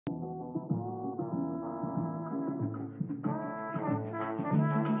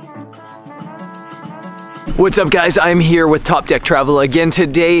What's up guys, I'm here with Top Deck Travel again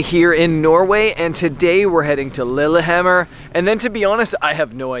today here in Norway, and today we're heading to Lillehammer, and then to be honest, I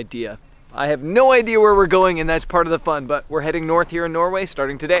have no idea. I have no idea where we're going, and that's part of the fun, but we're heading north here in Norway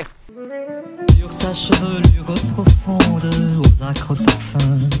starting today.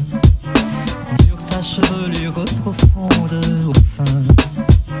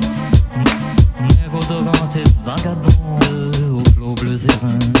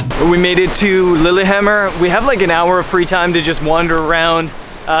 We made it to Lillehammer. We have like an hour of free time to just wander around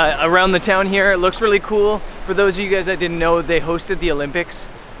the town here. It looks really cool. For those of you guys that didn't know, they hosted the Olympics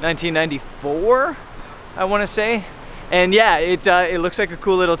 1994, I want to say. And yeah, it looks like a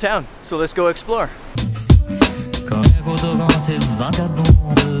cool little town. So let's go explore.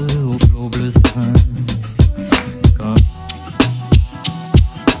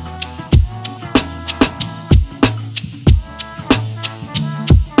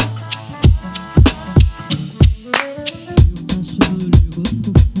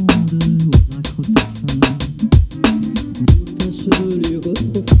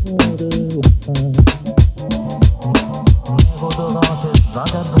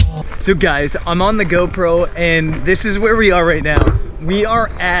 So guys, I'm on the GoPro and this is where we are right now. We are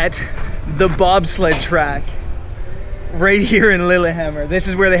at the bobsled track right here in Lillehammer. This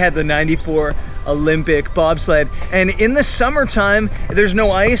is where they had the '94 Olympic bobsled. And in the summertime, there's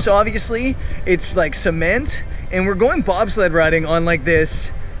no ice, obviously. It's like cement. And we're going bobsled riding on like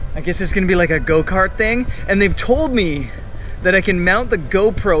this, I guess it's gonna be like a go-kart thing. And they've told me that I can mount the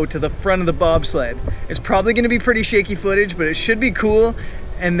GoPro to the front of the bobsled. It's probably gonna be pretty shaky footage, but it should be cool.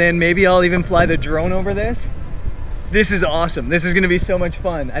 And then maybe I'll even fly the drone over this. This is awesome. This is gonna be so much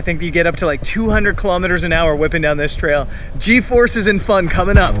fun. I think you get up to like 200 kilometers an hour whipping down this trail. G-forces and fun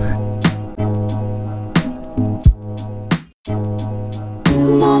coming up.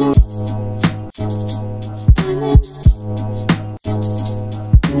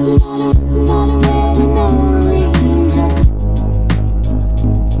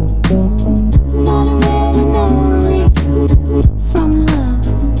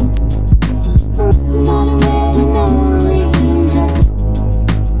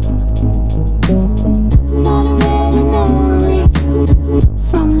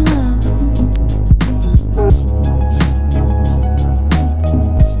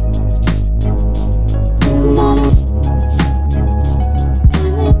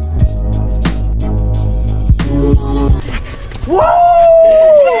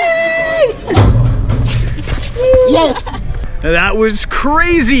 Yes! That was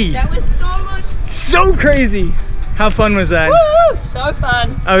crazy! That was so crazy! How fun was that? Woo! So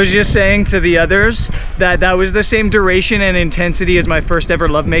fun! I was just saying to the others that that was the same duration and intensity as my first ever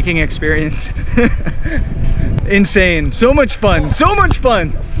lovemaking experience. Insane. So much fun. So much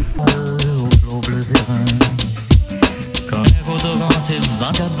fun!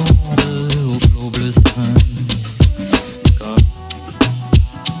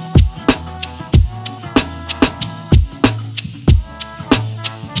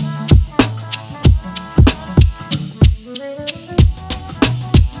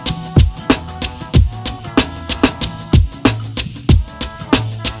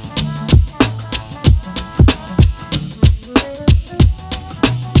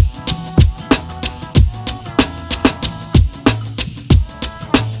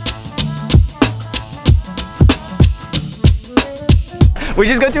 We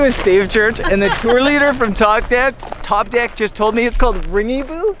just got to a stave church and the tour leader from Top Deck just told me it's called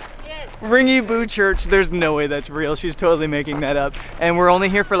Ringebu? Yes. Ringebu Church. There's no way that's real. She's totally making that up. And we're only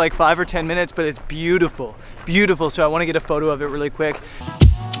here for like 5 or 10 minutes, but it's beautiful. Beautiful. So I want to get a photo of it really quick.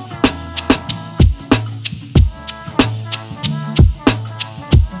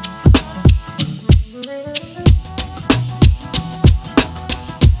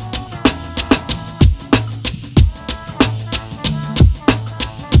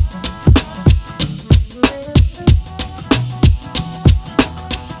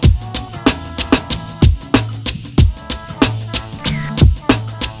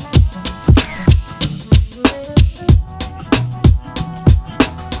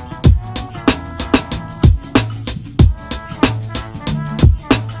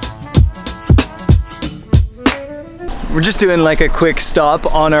 We're just doing like a quick stop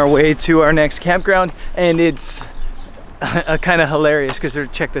on our way to our next campground, and it's kind of hilarious because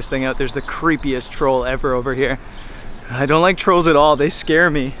check this thing out. There's the creepiest troll ever over here. I don't like trolls at all. They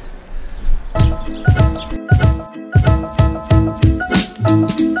scare me.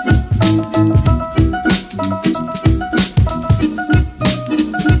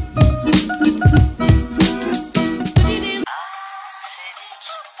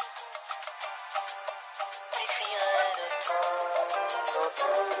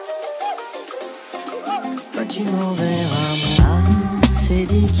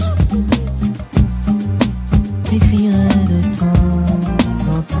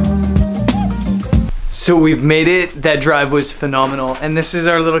 So we've made it. That drive was phenomenal. And this is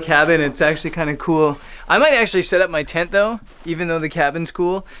our little cabin. It's actually kind of cool. I might actually set up my tent though, even though the cabin's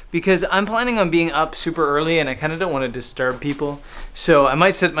cool, because I'm planning on being up super early and I kind of don't want to disturb people. So I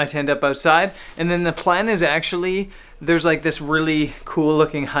might set my tent up outside. And then the plan is actually, there's like this really cool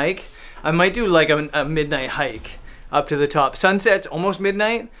looking hike. I might do like a midnight hike up to the top. Sunset's almost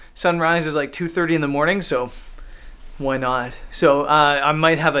midnight. Sunrise is like 2:30 in the morning, so why not? So I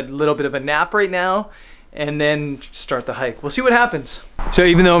might have a little bit of a nap right now and then start the hike. We'll see what happens. So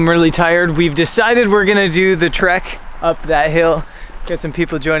even though I'm really tired, we've decided we're gonna do the trek up that hill. Got some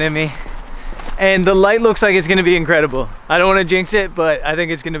people joining me. And the light looks like it's gonna be incredible. I don't wanna jinx it, but I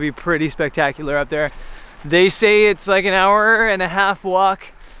think it's gonna be pretty spectacular up there. They say it's like an hour and a half walk.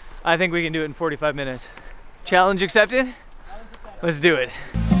 I think we can do it in 45 minutes. Challenge accepted? Let's do it.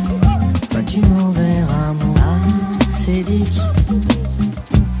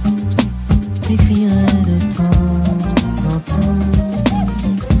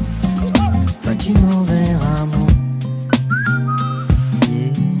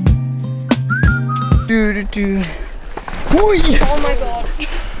 Oh my god.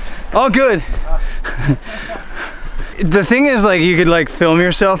 All good. The thing is, like, you could like film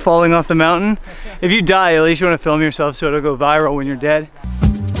yourself falling off the mountain. If you die, at least you want to film yourself so it'll go viral when you're dead.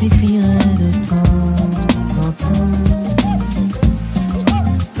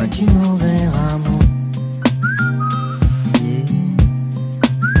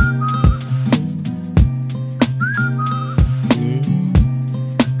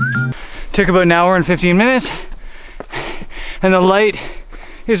 Took about an hour and 15 minutes, and the light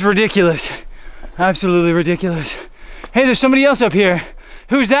is ridiculous. Absolutely ridiculous. Hey, there's somebody else up here.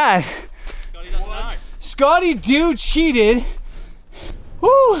 Who's that? Scotty doesn't know. Scotty Doo cheated.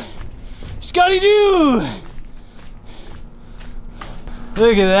 Woo! Scotty Doo!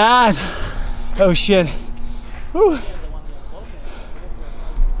 Look at that. Oh shit. Woo!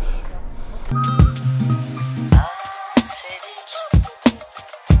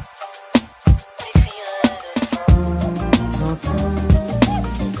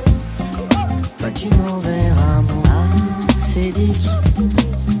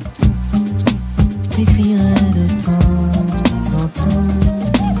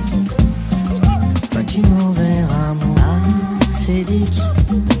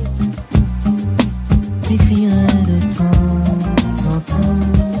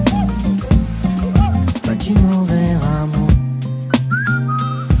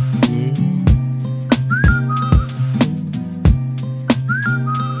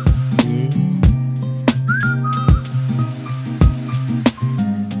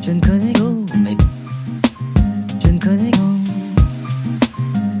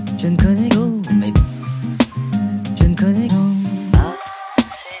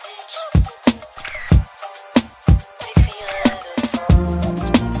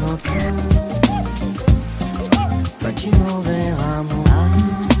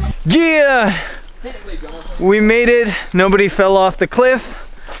 Yeah! We made it. Nobody fell off the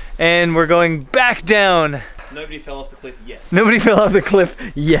cliff, and we're going back down. Nobody fell off the cliff yet. Nobody fell off the cliff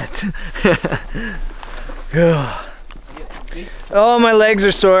yet. Oh, my legs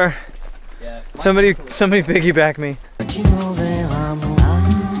are sore. Yeah. Somebody piggyback me.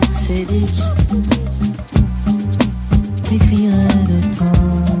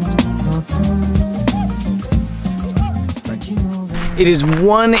 It is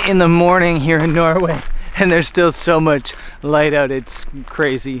 1 in the morning here in Norway, and there's still so much light out. It's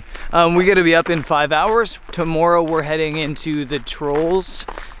crazy. We gotta be up in 5 hours. Tomorrow we're heading into the Trolls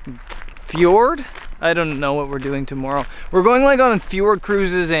Fjord. I don't know what we're doing tomorrow. We're going like on fjord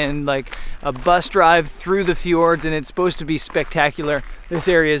cruises and like a bus drive through the fjords, and it's supposed to be spectacular. This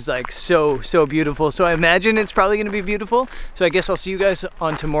area is like so beautiful. So I imagine it's probably gonna be beautiful. So I guess I'll see you guys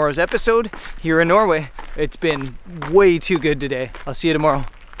on tomorrow's episode here in Norway. It's been way too good today. I'll see you tomorrow.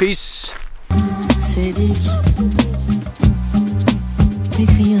 Peace.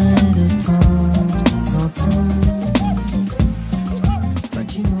 T'écrirai de temps en temps.